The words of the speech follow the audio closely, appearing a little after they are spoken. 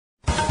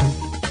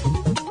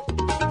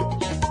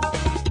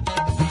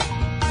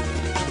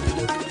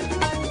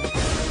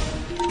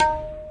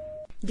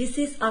This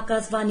is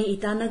Akashvani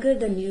Itanagar,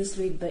 the news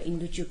read by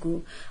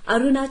Induchuku.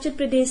 Arunachal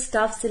Pradesh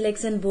Staff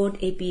Selection Board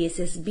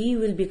APSSB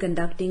will be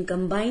conducting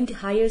combined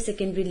higher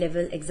secondary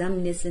level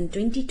examination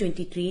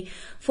 2023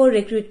 for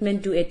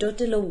recruitment to a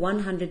total of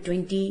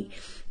 120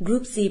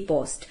 Group C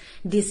posts.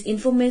 This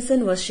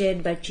information was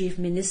shared by Chief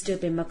Minister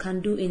Pema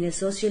Khandu in a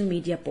social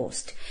media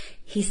post.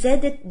 He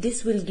said that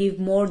this will give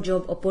more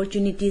job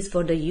opportunities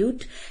for the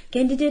youth.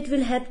 Candidates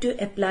will have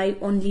to apply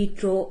only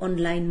through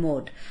online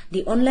mode.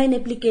 The online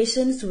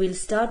applications will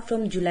start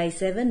from July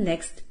 7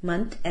 next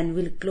month and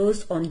will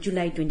close on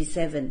July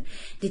 27.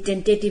 The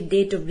tentative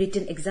date of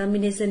written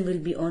examination will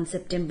be on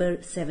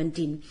September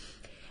 17.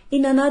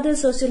 In another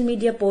social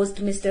media post,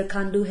 Mr.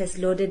 Khandu has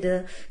lauded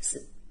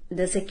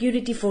the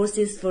security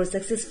forces for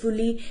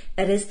successfully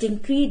arresting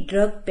 3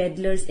 drug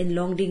peddlers in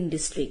Longding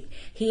district.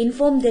 He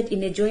informed that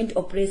in a joint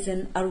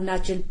operation,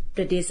 Arunachal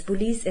Pradesh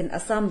Police and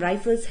Assam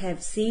Rifles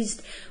have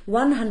seized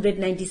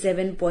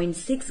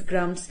 197.6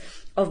 grams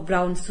of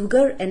brown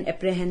sugar and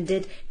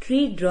apprehended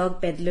 3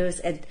 drug peddlers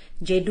at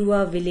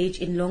Jedua village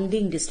in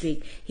Longding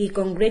district. He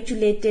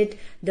congratulated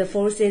the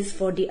forces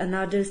for the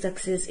another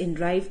success in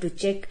drive to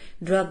check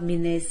drug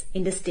menace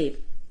in the state.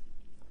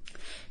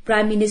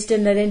 Prime Minister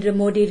Narendra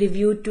Modi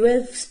reviewed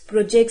 12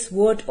 projects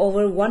worth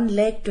over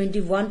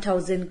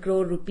 1,21,000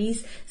 crore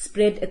rupees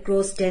spread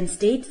across 10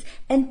 states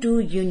and 2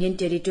 union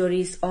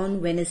territories on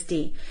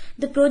Wednesday.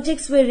 The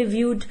projects were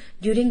reviewed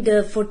during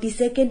the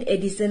 42nd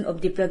edition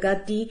of the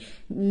Pragati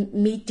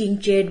meeting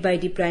chaired by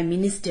the Prime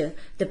Minister.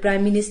 The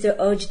Prime Minister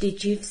urged the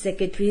Chief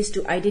Secretaries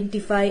to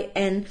identify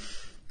and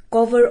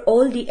cover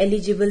all the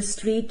eligible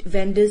street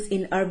vendors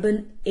in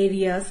urban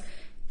areas,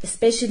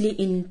 especially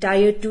in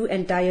Tier 2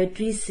 and Tier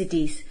 3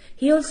 cities.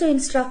 He also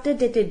instructed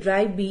that a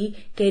drive be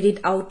carried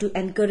out to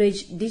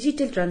encourage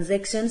digital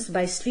transactions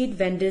by street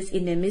vendors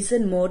in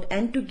emission mode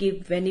and to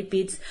give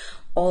benefits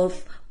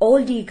of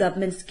all the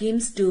government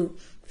schemes to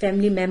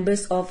family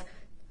members of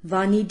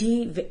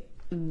Vanidhi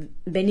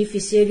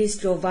beneficiaries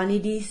through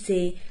Vanidhi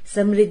Se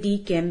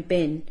Samriddhi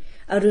campaign.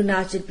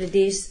 Arunachal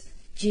Pradesh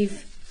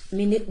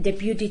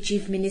Deputy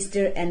Chief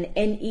Minister and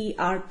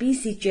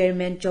NERPC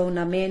Chairman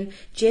Chowna Men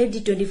chaired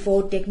the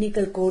 24th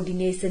Technical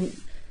Coordination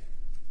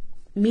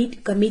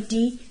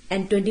Committee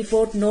and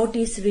 24th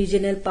Northeast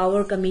Regional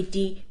Power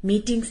Committee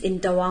meetings in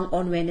Tawang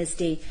on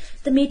Wednesday.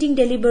 The meeting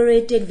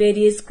deliberated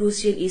various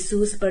crucial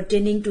issues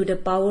pertaining to the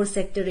power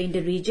sector in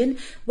the region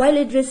while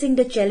addressing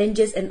the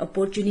challenges and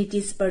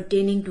opportunities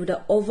pertaining to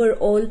the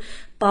overall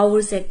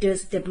power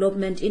sector's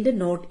development in the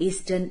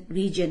northeastern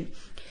region.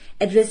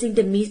 Addressing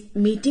the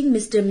meeting,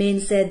 Mr. Main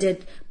said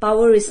that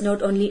power is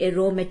not only a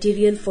raw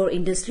material for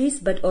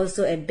industries but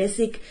also a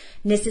basic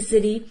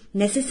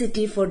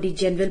necessity for the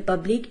general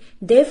public.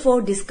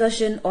 Therefore,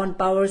 discussion on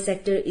power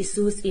sector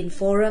issues in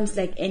forums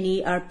like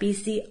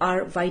NERPC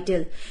are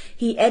vital.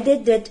 He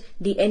added that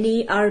the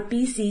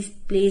NERPC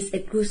plays a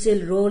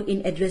crucial role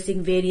in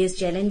addressing various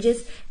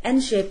challenges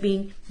and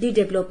shaping the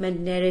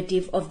development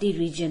narrative of the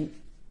region.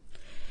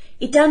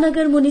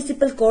 Itanagar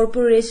Municipal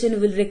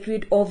Corporation will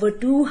recruit over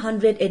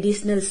 200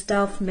 additional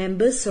staff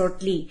members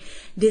shortly.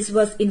 This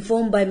was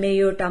informed by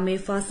Mayor Tame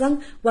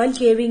Fasang while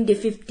chairing the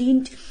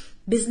 15th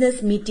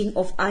business meeting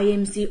of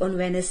IMC on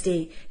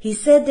Wednesday. He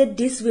said that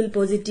this will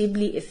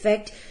positively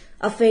affect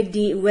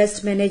the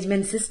waste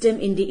management system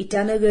in the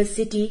Itanagar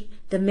city.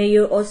 The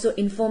mayor also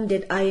informed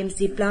that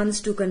IMC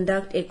plans to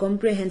conduct a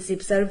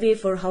comprehensive survey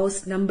for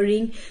house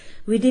numbering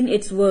within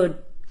its ward.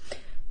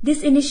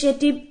 This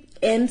initiative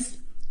aims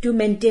to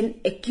maintain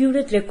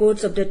accurate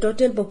records of the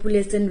total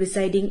population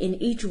residing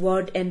in each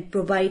ward and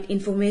provide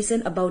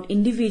information about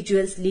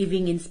individuals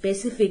living in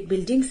specific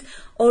buildings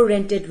or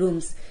rented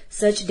rooms.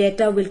 Such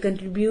data will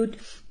contribute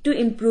to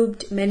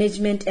improved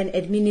management and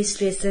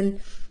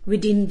administration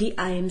within the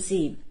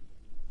IMC.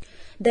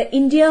 The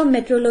India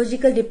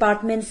Meteorological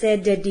Department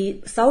said that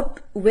the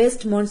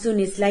southwest monsoon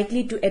is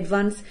likely to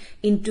advance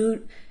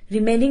into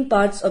remaining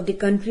parts of the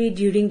country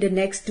during the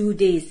next 2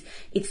 days.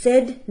 It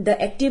said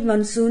the active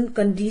monsoon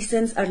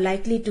conditions are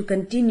likely to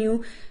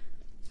continue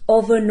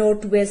over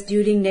northwest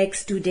during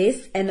next 2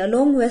 days and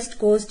along west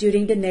coast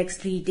during the next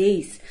 3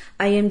 days.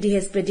 IMD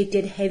has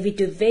predicted heavy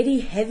to very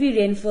heavy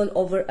rainfall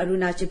over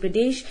Arunachal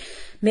Pradesh,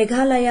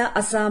 Meghalaya,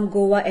 Assam,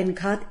 Goa and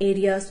Ghat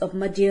areas of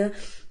Madhya,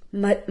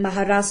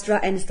 Maharashtra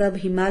and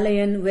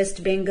sub-Himalayan,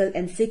 West Bengal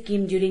and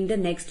Sikkim during the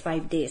next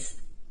 5 days.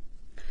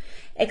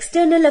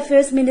 External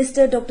Affairs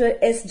Minister Dr.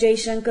 S.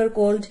 Jaishankar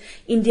called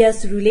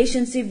India's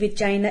relationship with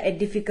China a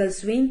difficult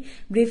swing,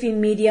 briefing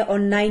media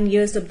on 9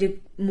 years of the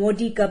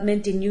Modi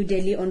government in New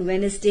Delhi on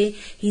Wednesday.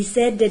 He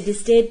said that the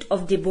state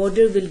of the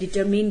border will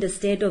determine the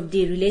state of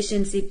the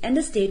relationship and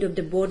the state of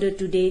the border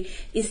today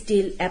is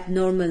still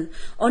abnormal.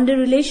 On the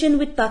relation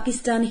with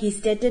Pakistan, he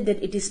stated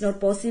that it is not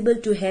possible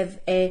to have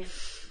a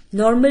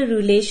normal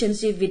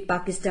relationship with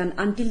Pakistan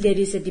until there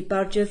is a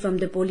departure from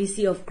the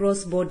policy of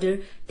cross-border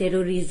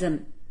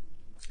terrorism.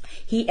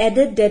 He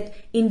added that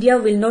India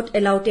will not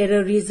allow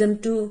terrorism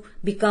to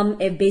become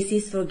a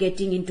basis for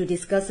getting into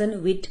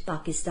discussion with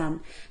Pakistan.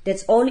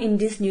 That's all in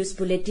this news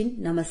bulletin.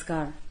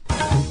 Namaskar.